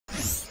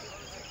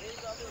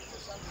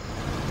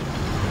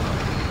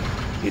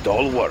It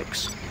all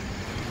works.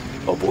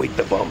 Avoid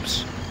the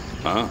bumps.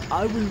 Huh?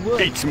 I will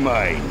work. It's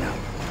mine.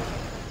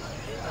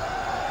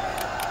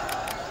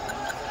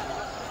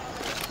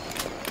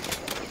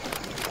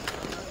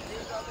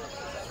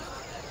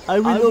 I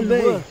will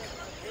obey. Work.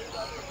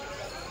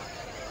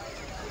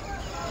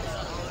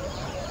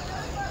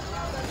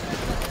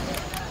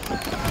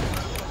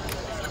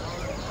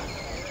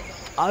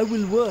 I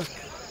will work.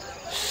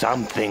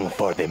 Something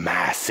for the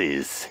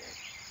masses.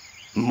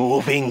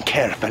 Moving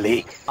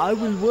carefully. I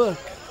will work.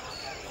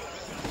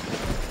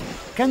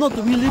 Cannot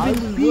we live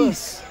in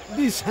peace?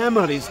 This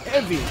hammer is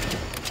heavy.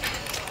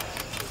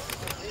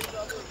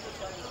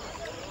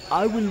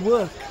 I will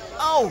work.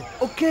 Oh,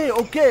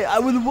 okay, I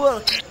will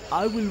work.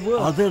 I will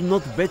work. Are there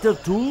not better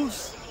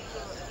tools?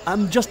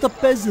 I'm just a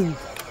peasant.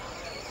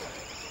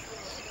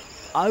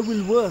 I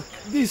will work.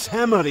 This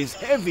hammer is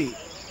heavy.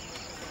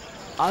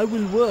 I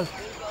will work.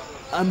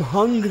 I'm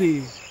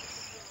hungry.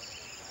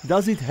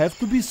 Does it have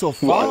to be so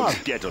far?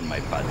 Won't get on my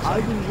bad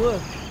side. I will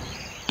work.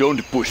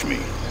 Don't push me.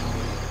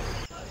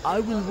 I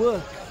will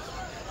work.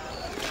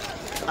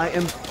 I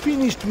am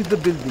finished with the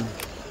building.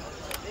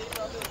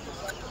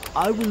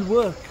 I will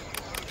work.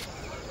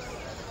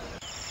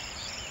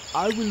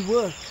 I will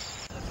work.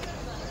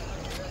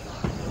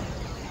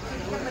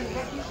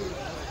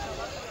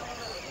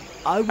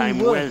 I will I'm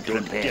work. well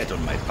Don't prepared. get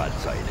on my bad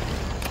side.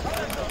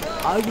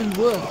 I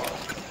will work.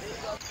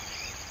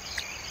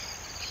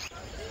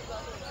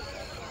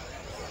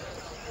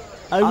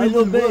 I will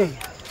obey.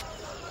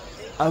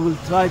 I will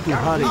try to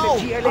hurry.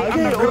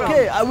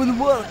 Okay, I will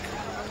work.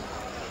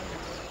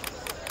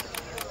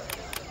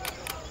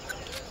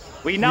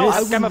 We now Yes,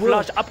 have I will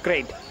camouflage work.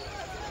 upgrade.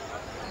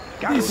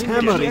 This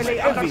hammer is heavy.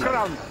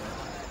 Underground.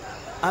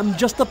 I'm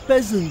just a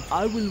peasant.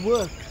 I will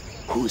work.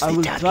 Who's I the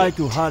will target? try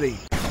to hurry.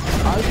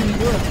 I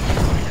will work.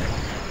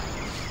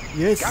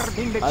 Yes,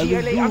 Guarding the I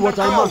will GLA do what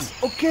I underground.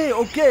 must.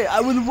 Okay, I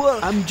will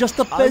work. I'm just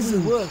a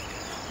peasant. I will work.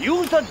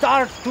 Use the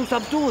darts to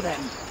subdue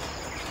them.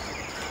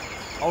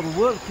 Our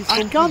work is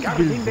I can't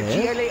Guarding build the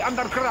there. GLA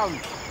underground.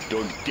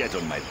 Don't get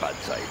on my bad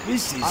side.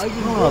 This is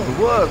hard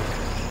work.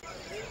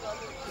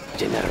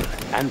 General,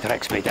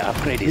 Anthrax beta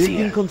upgrade is Building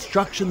here.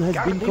 construction has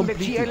been Guarding the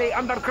completed. GLA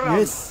underground.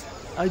 Yes,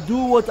 I do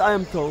what I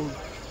am told.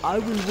 I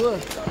will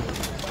work.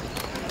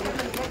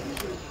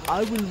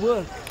 I will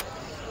work.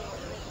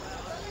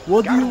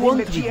 What do you Guarding want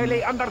the with me?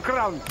 GLA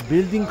underground.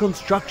 Building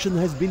construction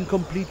has been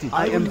completed.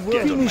 I am will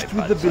work. finished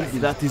with the Bad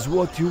building. That is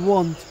what you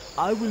want.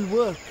 I will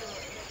work.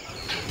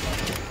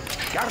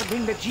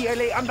 Guarding the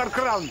GLA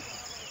underground.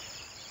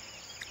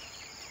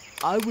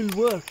 I will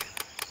work.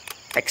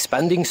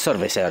 Expanding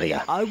service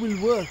area. I will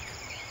work.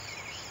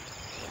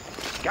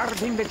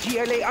 Guarding the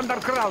GLA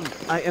underground.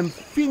 I am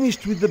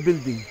finished with the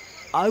building.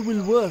 I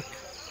will work.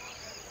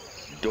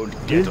 Don't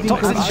get on Building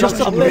my bad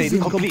construction side. has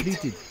been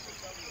completed.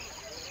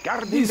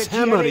 Guarding This the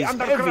hammer GLA is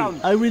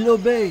underground. I will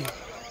obey.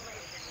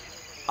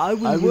 I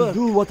will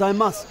do what I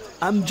must.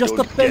 I'm just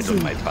Don't a get on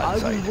peasant. my bad I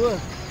will side. work.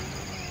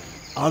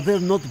 Are there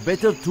not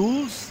better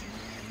tools?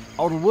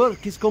 Our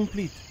work is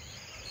complete.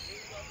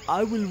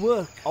 I will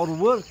work. Our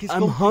work is complete.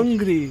 I'm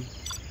hungry.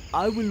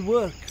 I will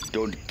work.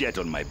 Don't get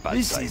on my bad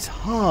This side. is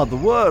hard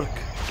work.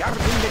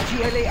 Guarding the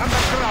GLA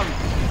underground.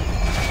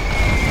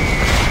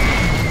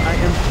 I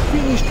am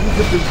finished with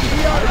the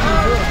building. I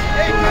will work.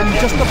 I'm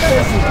just a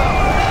peasant.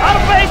 Our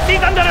base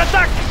is under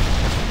attack.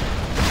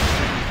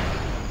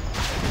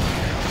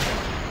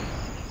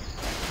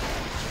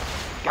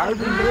 Guarding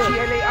the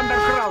GLA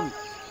underground.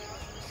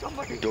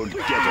 Don't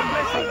get on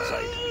my bad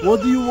side.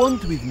 What do you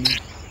want with me?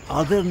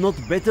 Are there not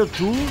better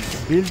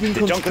tools? Building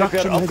The junk repair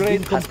construction has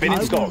been upgrade has been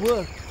completed. installed. I will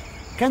work.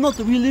 Cannot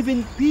we live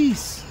in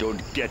peace?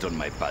 Don't get on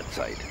my bad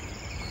side.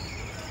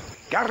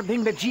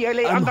 Guarding the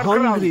GLA I'm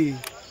underground. hungry.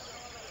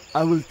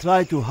 I will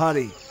try to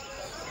hurry.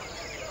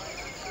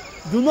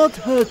 Do not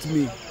hurt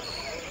me.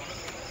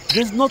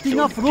 There's not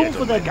enough room get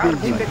for on that my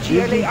building. guard. The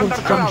GLA Building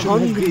construction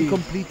underground. has been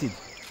completed.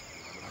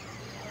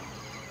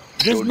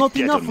 There's Don't not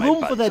get enough on my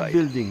room bad for that side.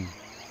 building.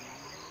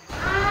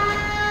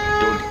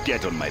 Don't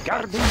get on my bad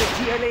Guarding side.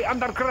 the GLA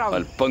underground.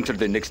 I'll puncture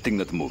the next thing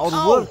that moves.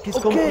 Our work is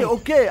complete.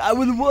 Okay, I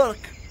will work.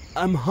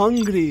 I'm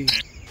hungry.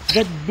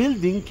 That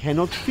building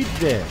cannot fit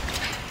there.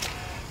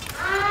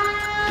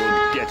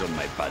 Don't get on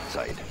my bad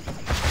side.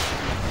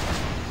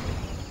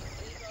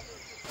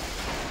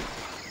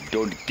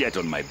 Don't get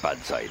on my bad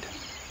side.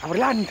 Our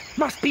land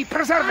must be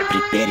preserved.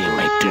 Preparing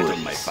my Get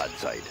on my tools. bad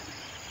side.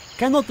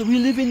 Cannot we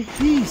live in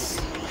peace?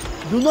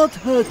 Do not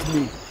hurt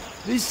me.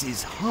 This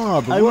is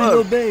hard work. I will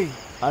obey.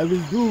 I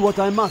will do what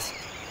I must.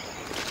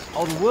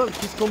 Our work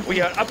is complete.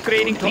 We are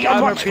upgrading to Be armor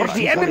on watch for for the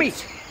the enemy.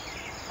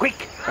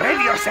 Quick,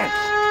 ready yourself.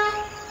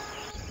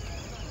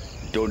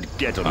 Don't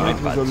get on my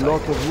It bad was a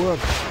lot side. of work.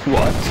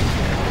 What?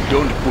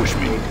 Don't push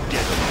me.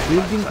 Get on my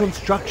Building bad side.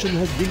 construction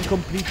has been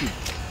completed.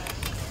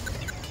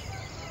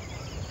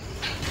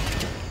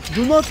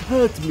 Do not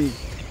hurt me.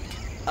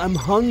 I'm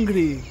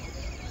hungry.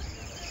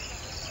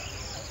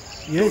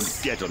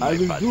 Yes, get on I my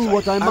will bad do side.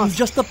 what I must. I'm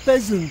just a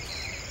peasant.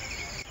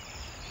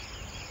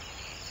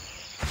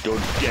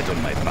 Don't get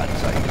on my bad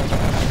side.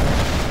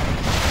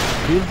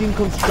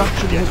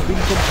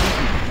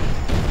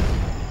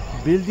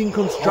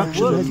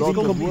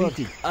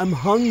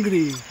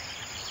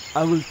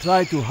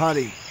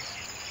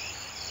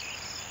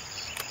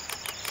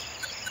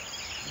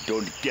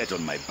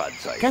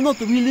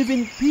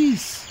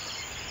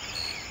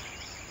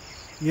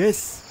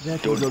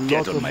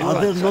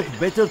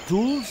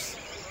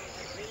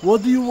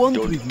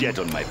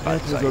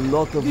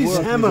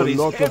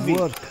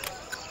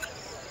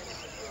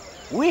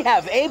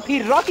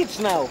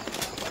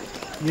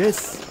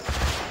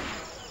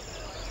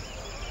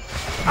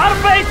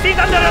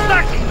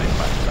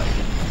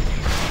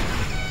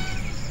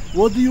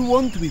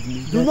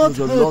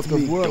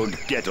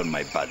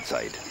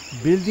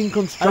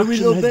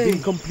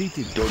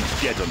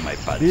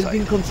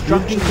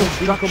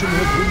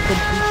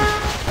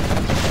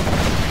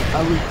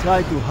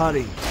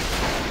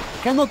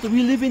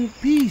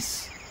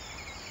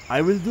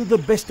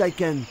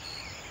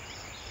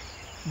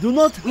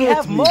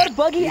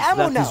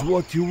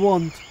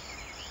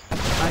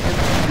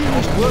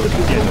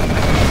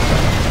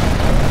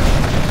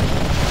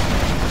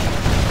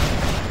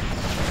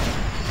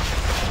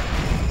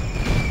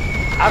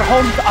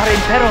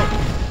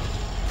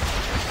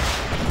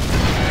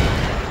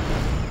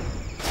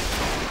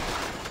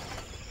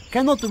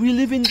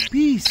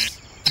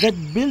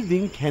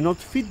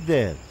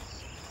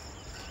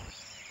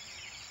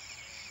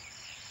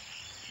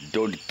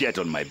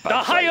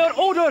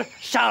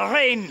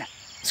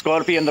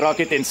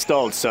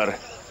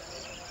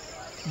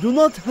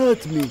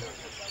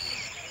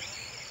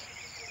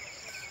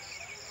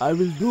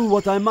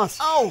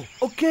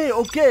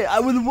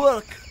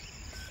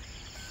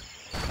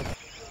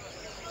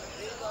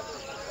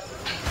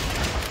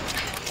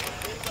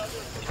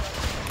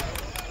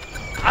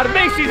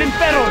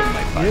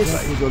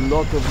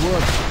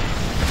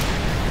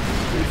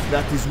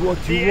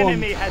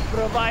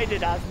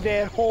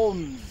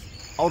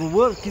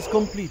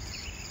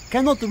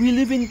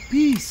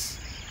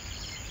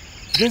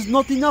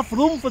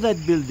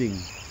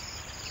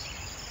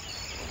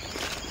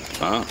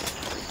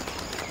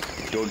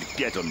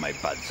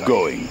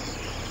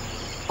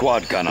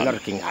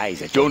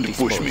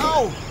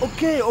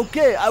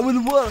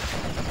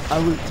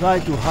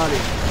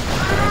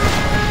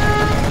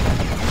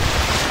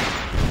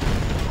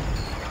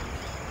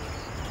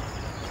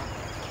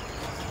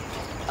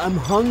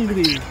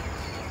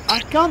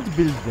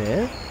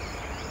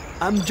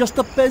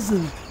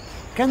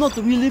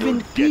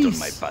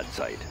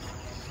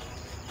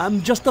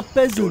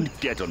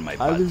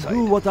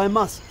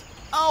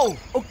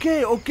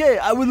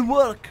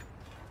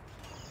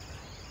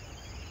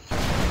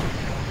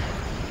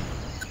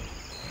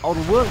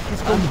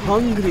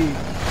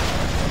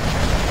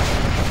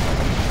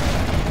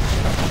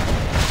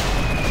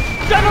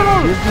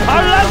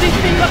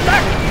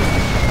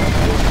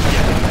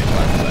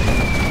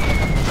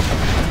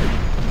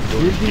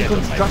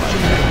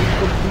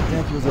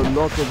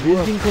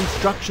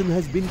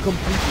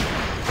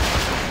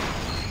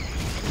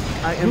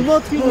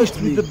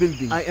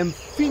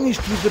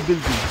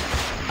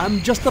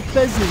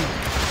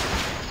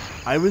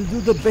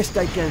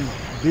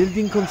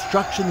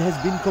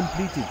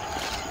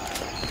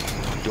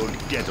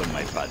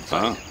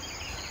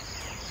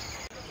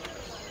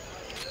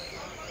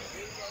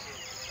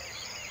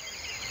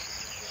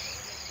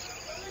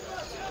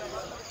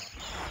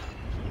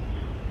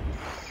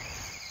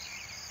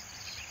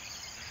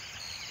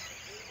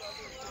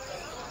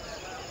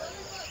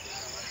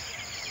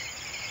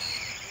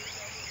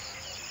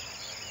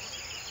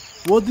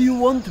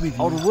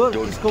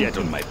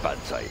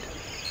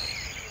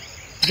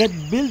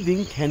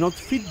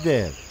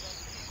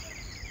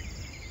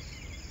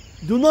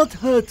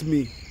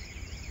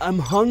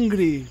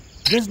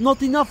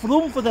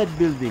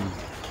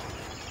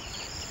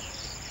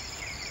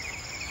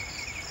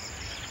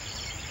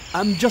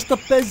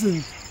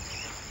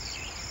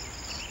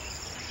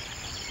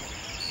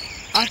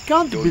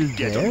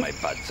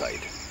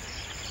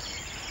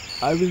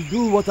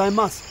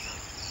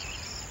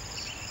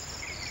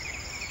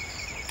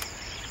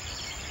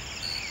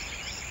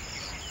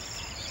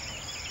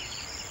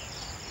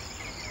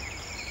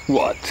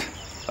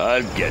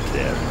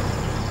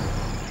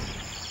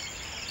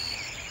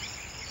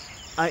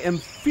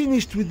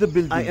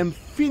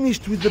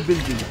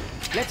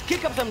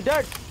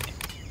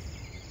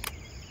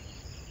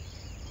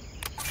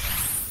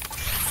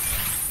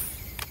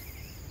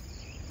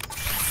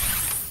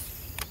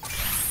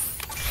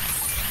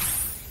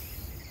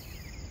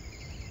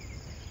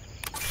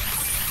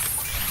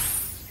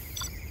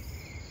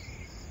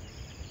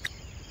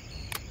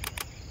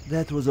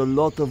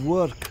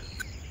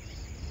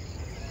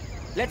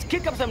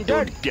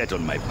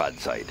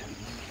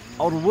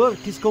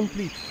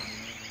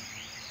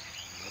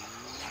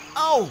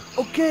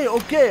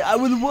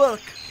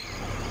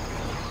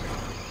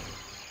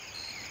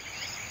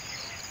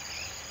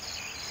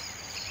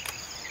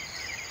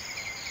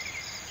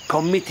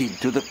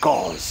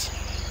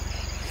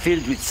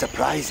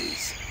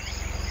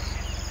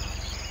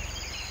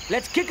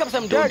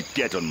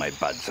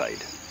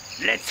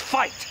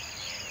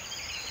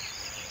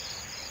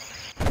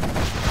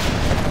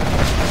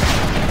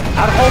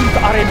 Our homes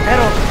are in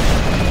peril.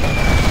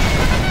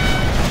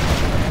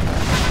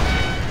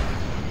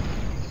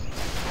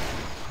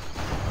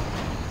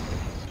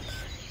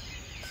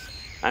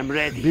 I'm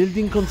ready.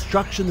 Building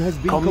construction has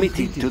been Committed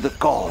completed. to the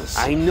cause.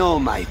 I know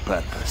my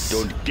purpose.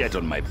 Don't get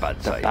on my bad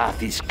The side.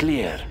 path is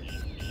clear.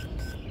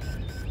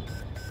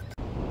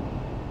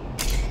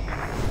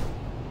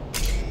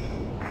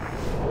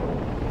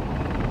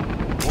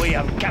 We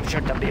have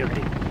captured the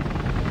building.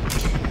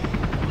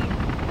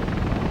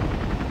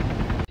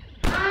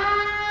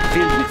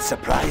 Filled with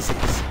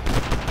surprises.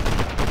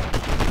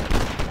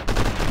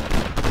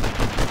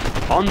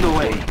 On the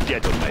way. Don't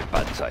get on my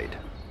bad side.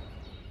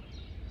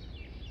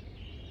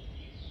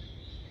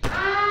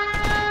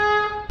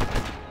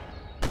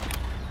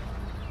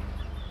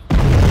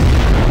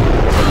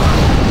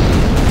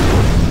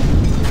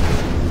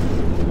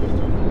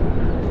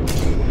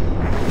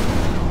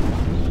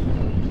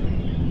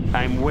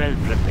 I'm well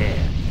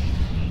prepared.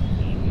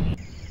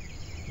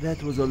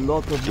 That was a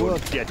lot of work.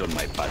 Don't get on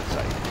my bad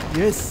side.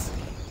 Yes.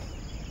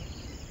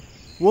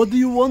 What do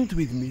you want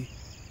with me?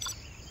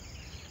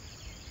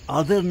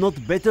 Are there not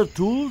better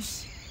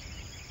tools?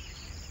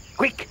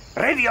 Quick,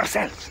 ready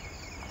yourselves.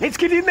 Let's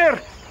get in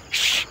there.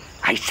 Shh,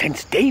 I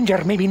sense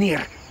danger may be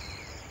near.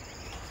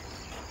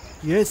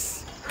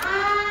 Yes.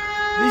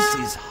 This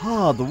is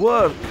hard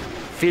work.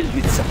 Filled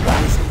with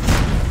surprises.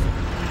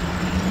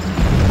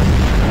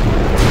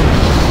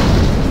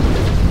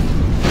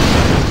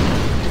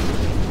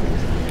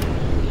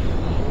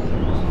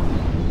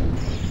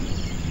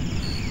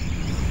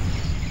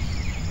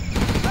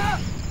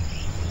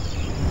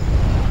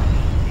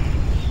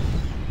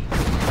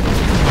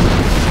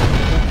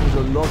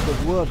 Lot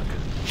of work.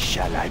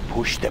 Shall I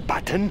push the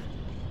button?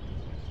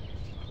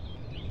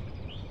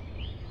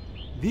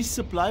 This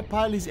supply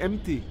pile is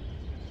empty.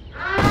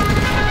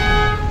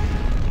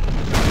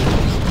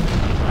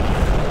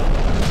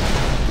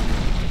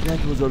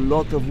 That was a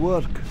lot of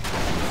work.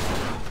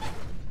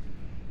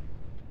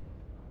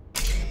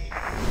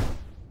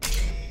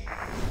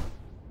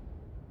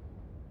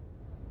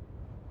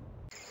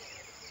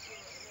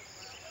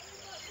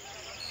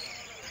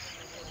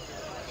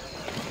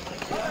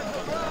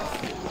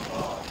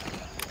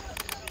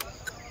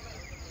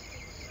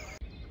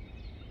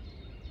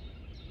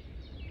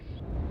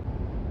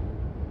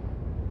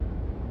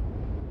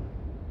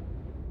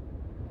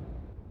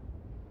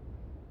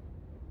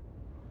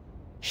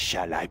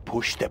 Shall I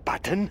push the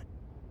button?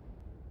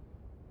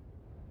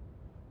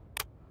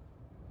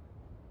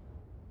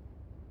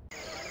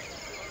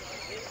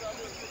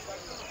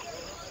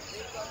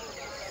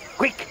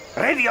 Quick,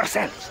 ready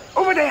yourselves.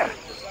 Over there.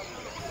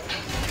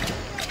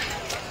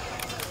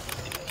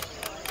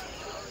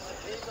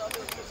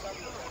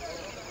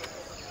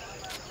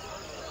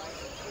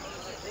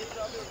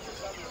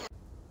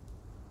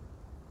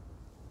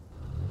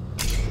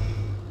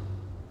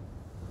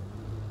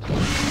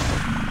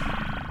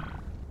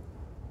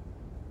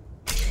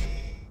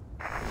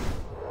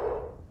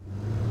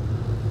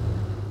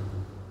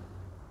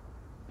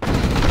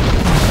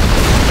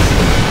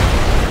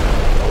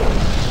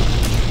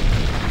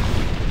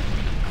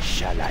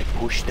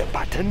 Push the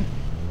button?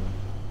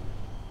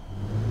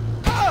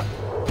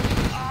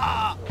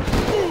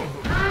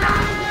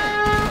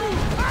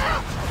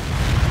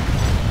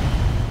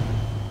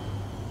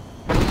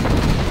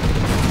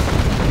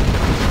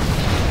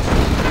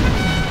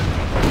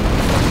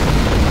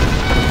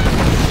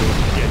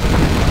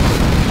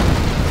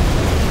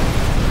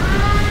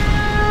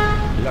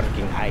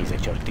 Lurking eyes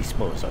at your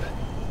disposal.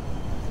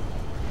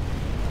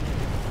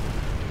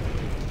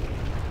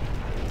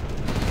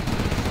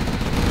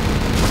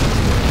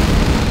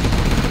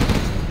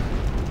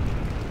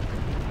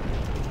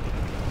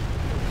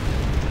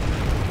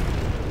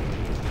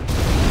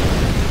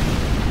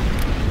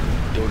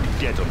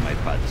 Get on my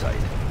bad side.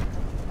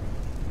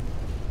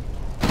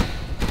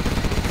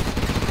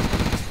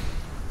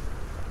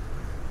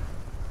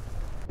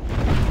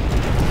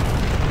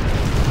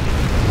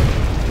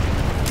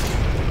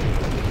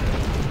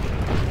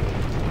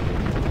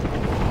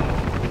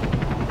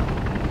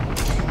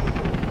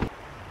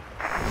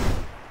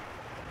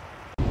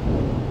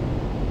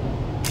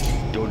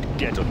 Don't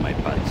get on my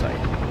bad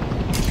side.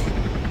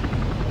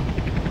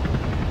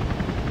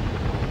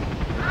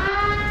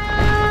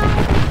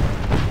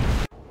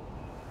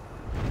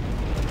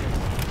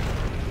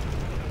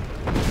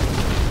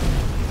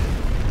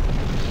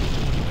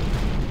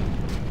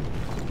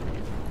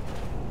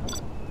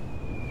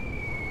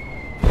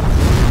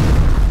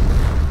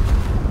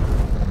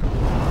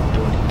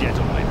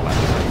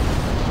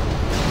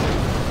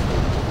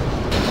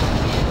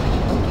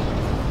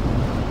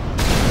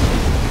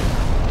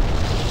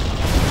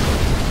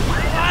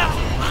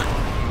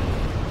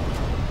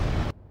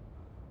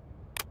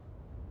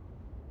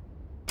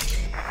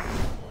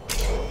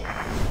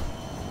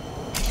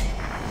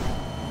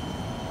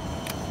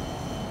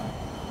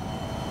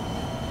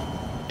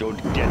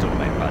 Don't get on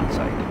my bad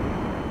side.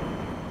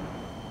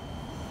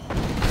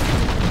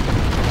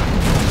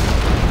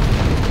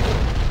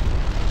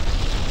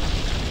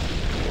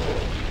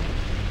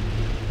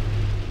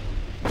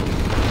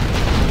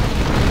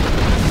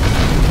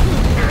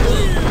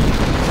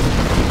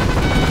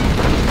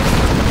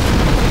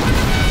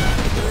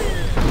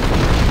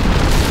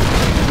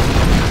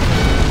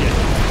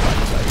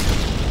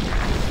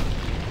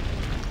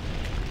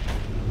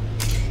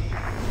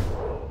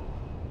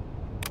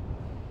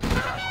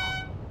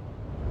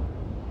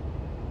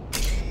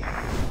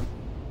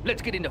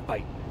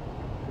 pipe.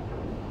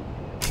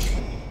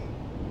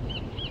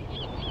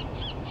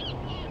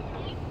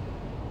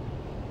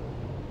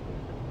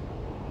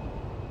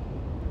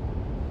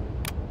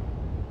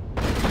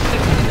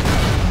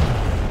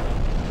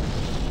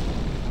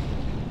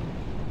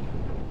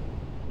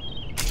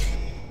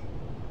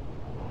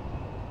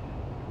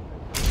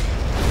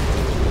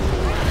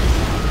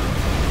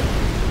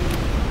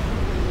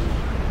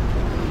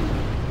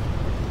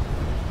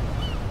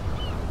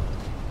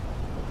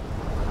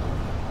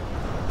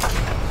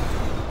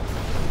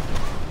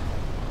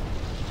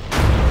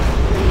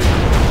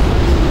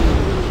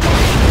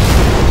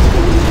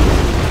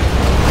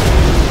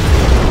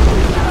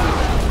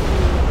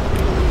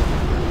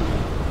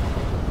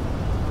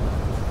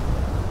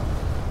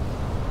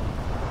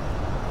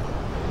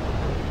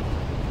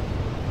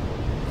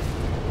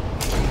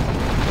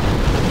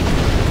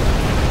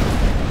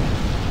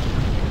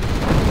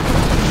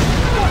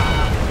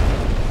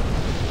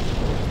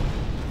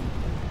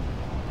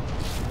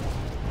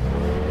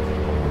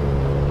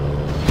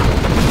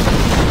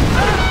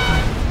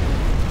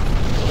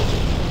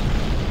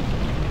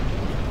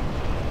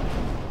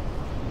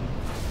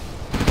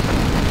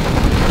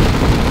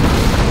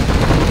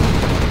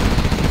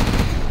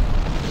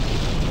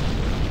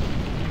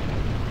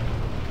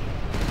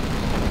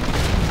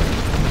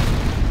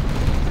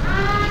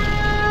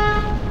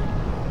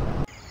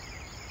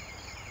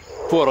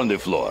 Four on the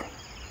floor.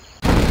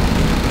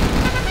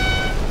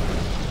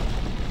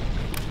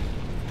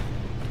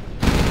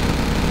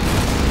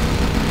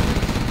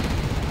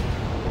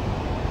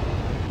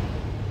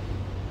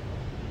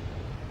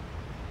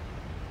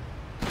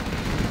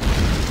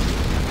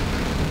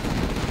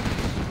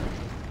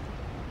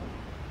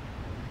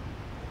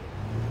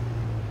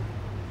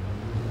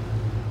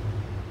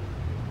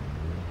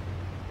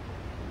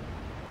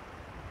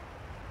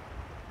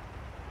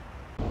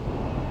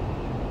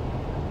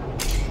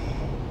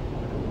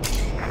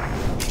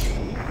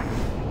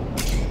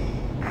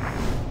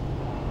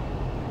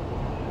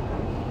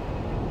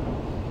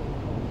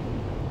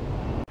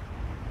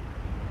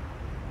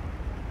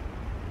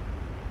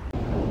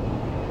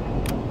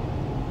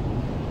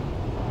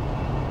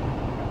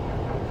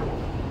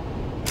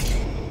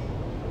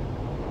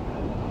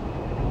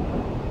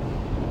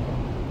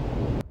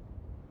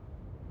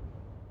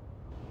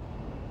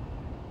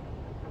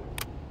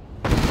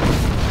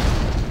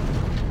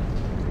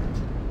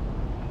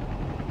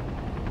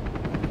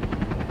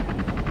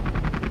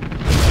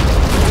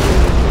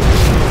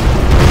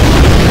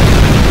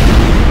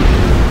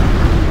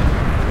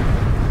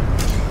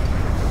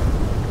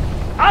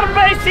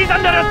 He's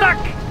under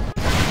attack!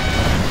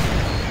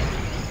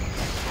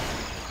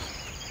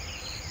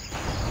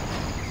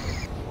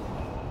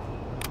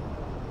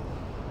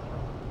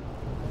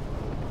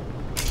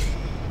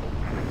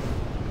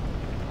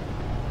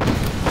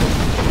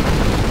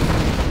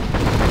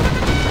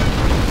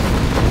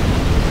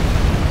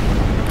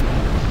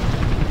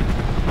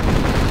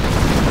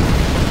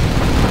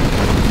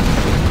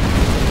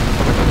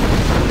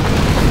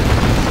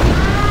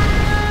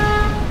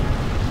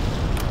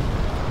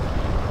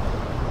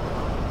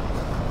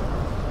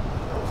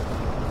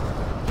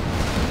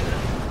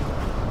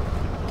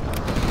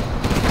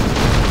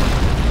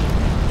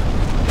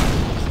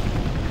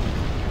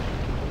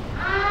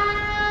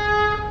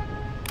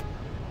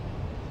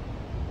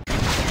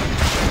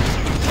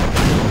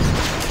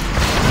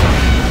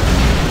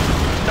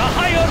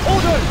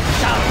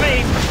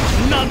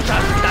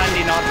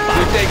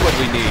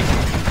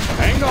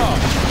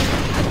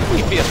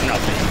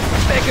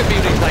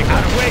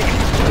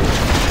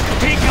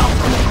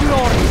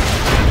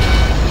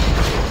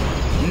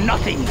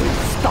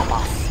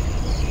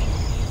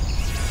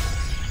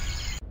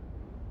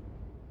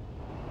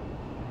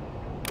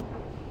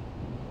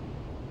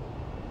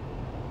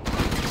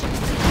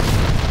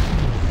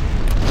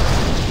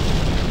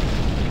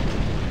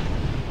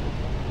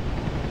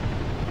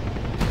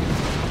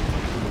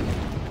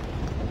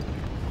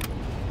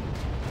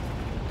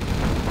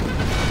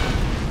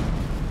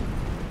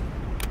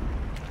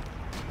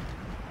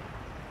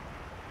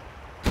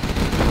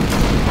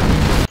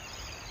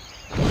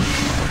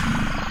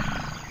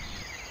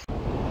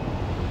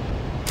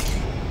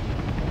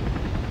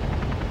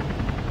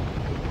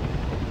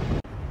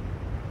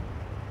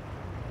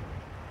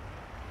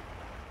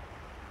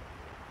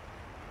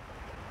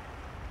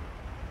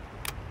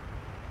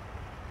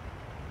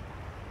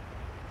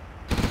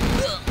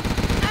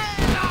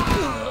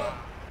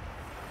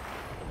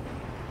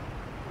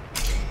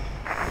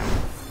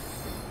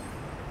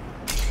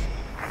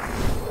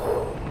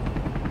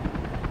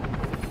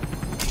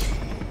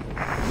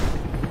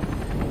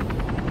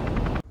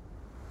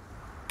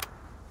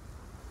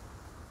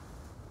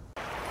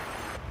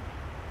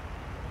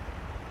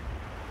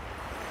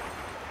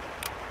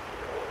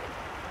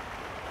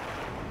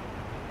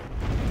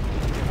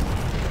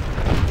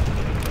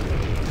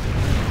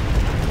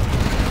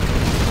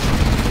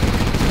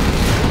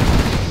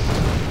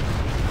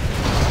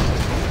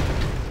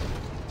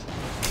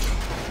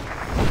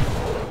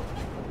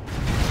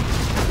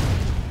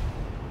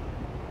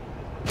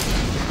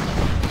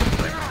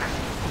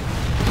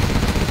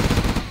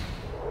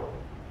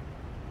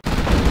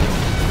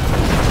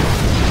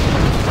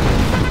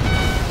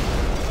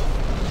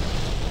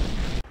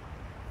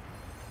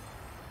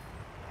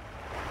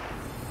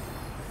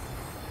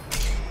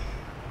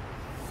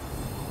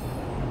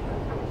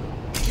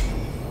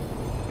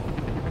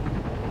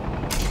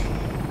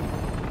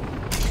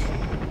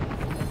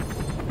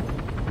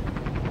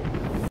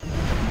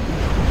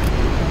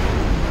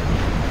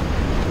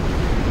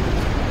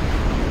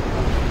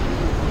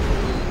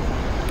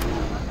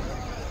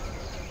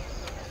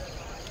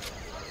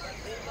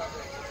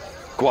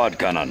 Quad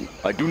cannon.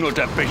 I do not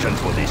have patience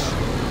for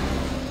this.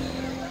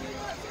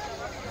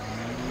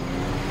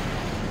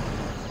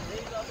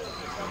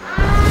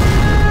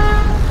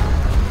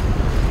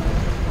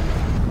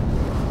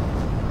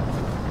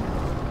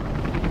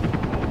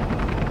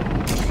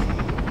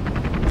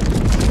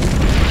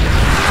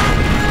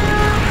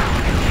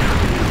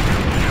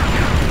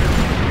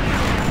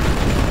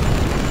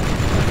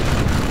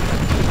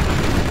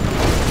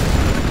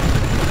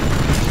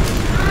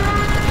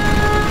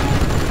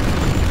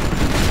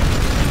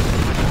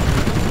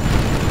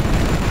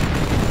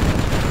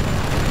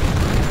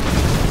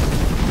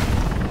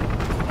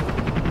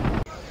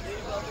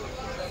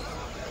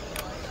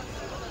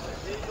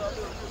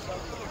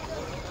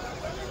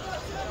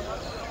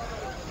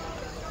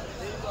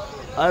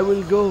 I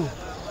will go.